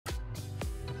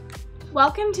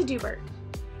Welcome to Doobert.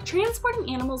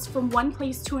 Transporting animals from one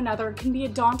place to another can be a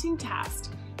daunting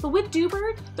task, but with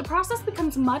Doobert, the process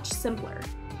becomes much simpler.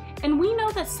 And we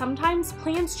know that sometimes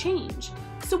plans change,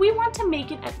 so we want to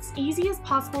make it as easy as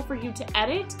possible for you to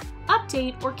edit,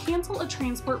 update, or cancel a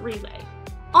transport relay.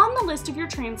 On the list of your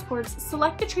transports,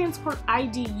 select the transport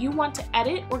ID you want to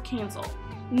edit or cancel.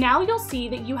 Now you'll see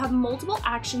that you have multiple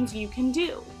actions you can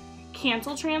do: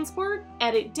 cancel transport,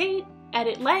 edit date,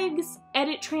 edit legs,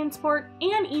 edit transport,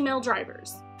 and email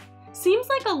drivers. Seems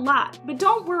like a lot, but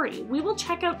don't worry, we will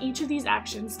check out each of these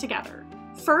actions together.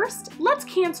 First, let's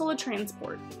cancel a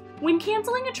transport. When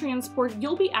canceling a transport,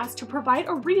 you'll be asked to provide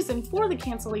a reason for the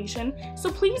cancellation,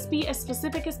 so please be as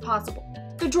specific as possible.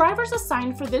 The drivers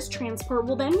assigned for this transport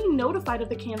will then be notified of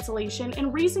the cancellation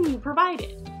and reason you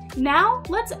provided. Now,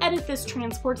 let's edit this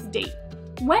transport's date.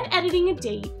 When editing a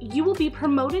date, you will be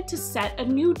promoted to set a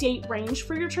new date range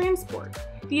for your transport.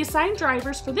 The assigned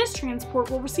drivers for this transport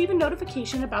will receive a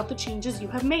notification about the changes you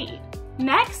have made.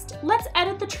 Next, let's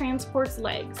edit the transport's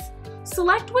legs.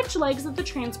 Select which legs of the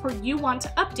transport you want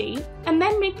to update, and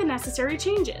then make the necessary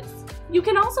changes. You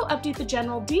can also update the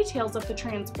general details of the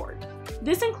transport.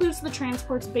 This includes the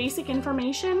transport's basic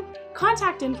information,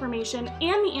 contact information,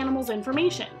 and the animal's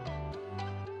information.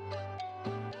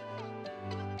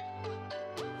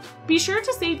 Be sure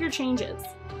to save your changes.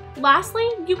 Lastly,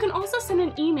 you can also send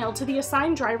an email to the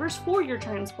assigned drivers for your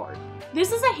transport.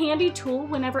 This is a handy tool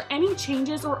whenever any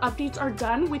changes or updates are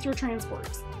done with your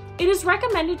transports. It is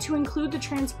recommended to include the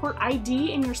transport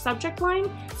ID in your subject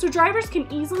line so drivers can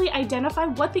easily identify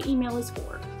what the email is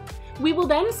for. We will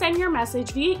then send your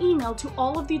message via email to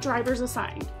all of the drivers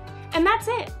assigned. And that's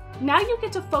it! Now you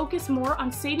get to focus more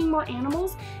on saving more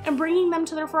animals and bringing them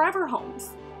to their forever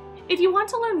homes. If you want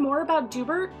to learn more about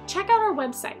Doobert, check out our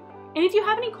website. And if you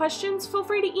have any questions, feel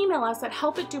free to email us at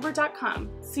help@Doobert.com.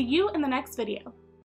 See you in the next video.